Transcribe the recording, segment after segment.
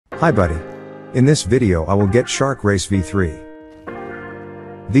Hi buddy. In this video I will get Shark Race v3.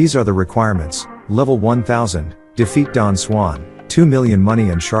 These are the requirements. Level 1000, defeat Don Swan, 2 million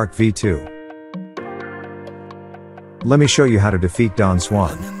money and Shark v2. Let me show you how to defeat Don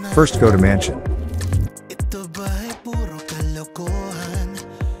Swan. First go to mansion.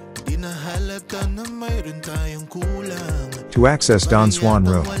 To access Don Swan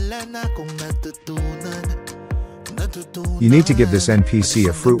room, you need to give this NPC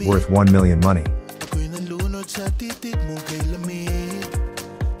a fruit worth 1 million money.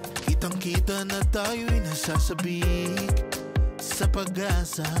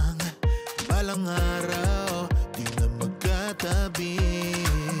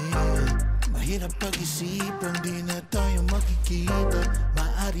 Mahirap pag-isipan, di na tayo makikita.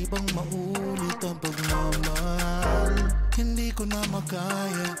 Maaari bang maulit ang pagmamahal? Hindi ko na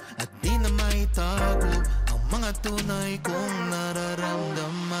makaya at di na maitago ang mga tunay kong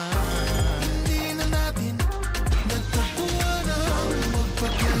nararamdaman. Hindi na natin nagtagpuan ang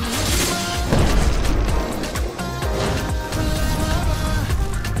magpagkailanman.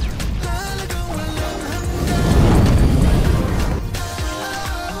 Talagang walang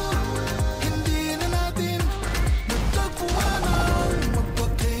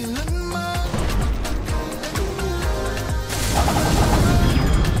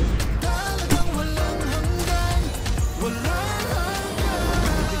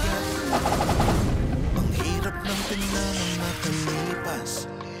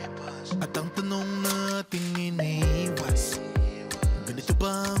at ang tanong natin iniwas. Ganito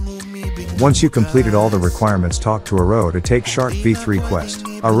ba ang umibig? Once you completed all the requirements, talk to Aro to take Shark v3 quest.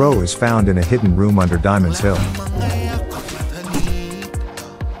 Aro is found in a hidden room under Diamond's Hill.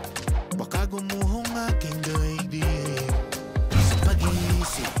 Baka gumuhong aking daigdig sa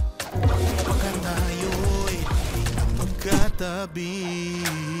pag-iisip. Baka tayo'y di na magkatabi.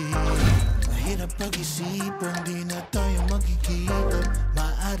 Mahirap pag-isipan, di na tayo magkikita.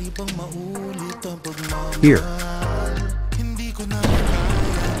 Maaari bang maulit ang pagmamahal? Here. Hindi ko na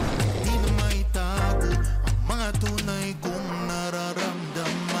makaya, di na maitago ang mga tunay kong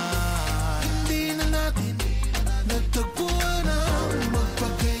nararamdaman. Hindi na natin nagtagpuan ang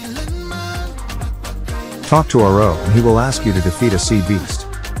magpagkailanman. Talk to Aro and he will ask you to defeat a sea beast.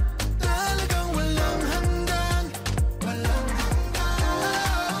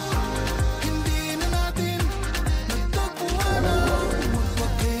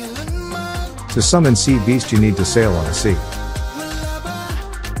 To summon sea beast you need to sail on the sea.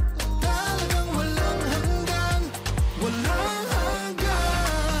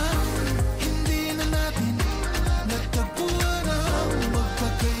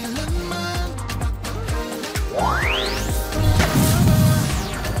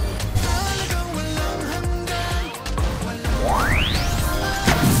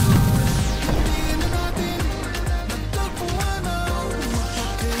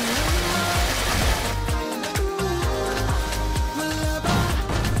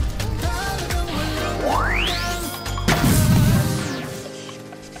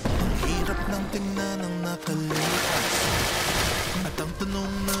 Tingnan ang nakalipas at ang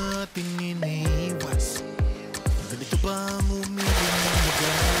tanong natin iniwas. Ganito ba ang umibig ng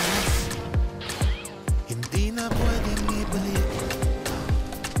wagas? Hindi na pwedeng ibalik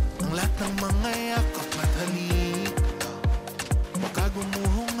ang lahat ng mga yakap at halik. Baka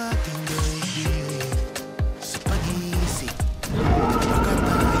gumuhong aking daigdig sa pag-iisip. Baka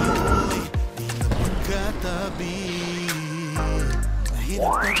tayo'y di na magkatabi.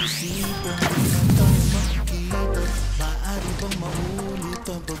 Mahirap pag-isipan, di na tayo makikita. Maaari bang maulit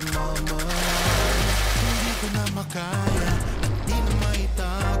ang pagmamahal? Hindi ko na makaya at di na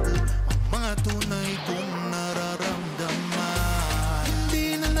maitago ang mga tunay kong nararamdaman.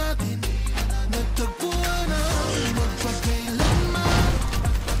 Hindi na natin nagtagpuan ang magpagkailanman.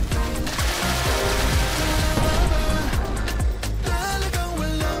 Talagang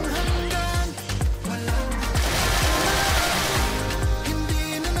walang hanggan.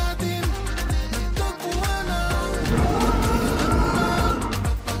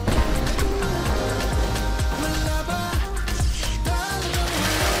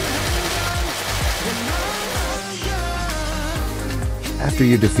 After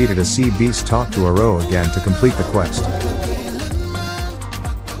you defeated a sea beast, talk to Aro again to complete the quest.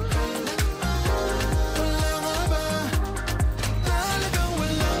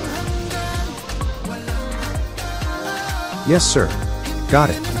 Yes sir.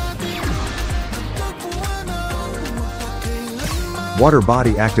 Got it. Water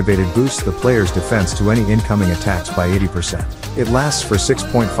body activated boosts the player's defense to any incoming attacks by 80%. It lasts for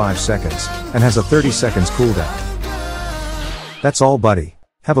 6.5 seconds, and has a 30 seconds cooldown. That's all buddy.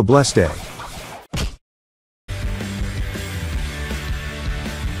 Have a blessed day.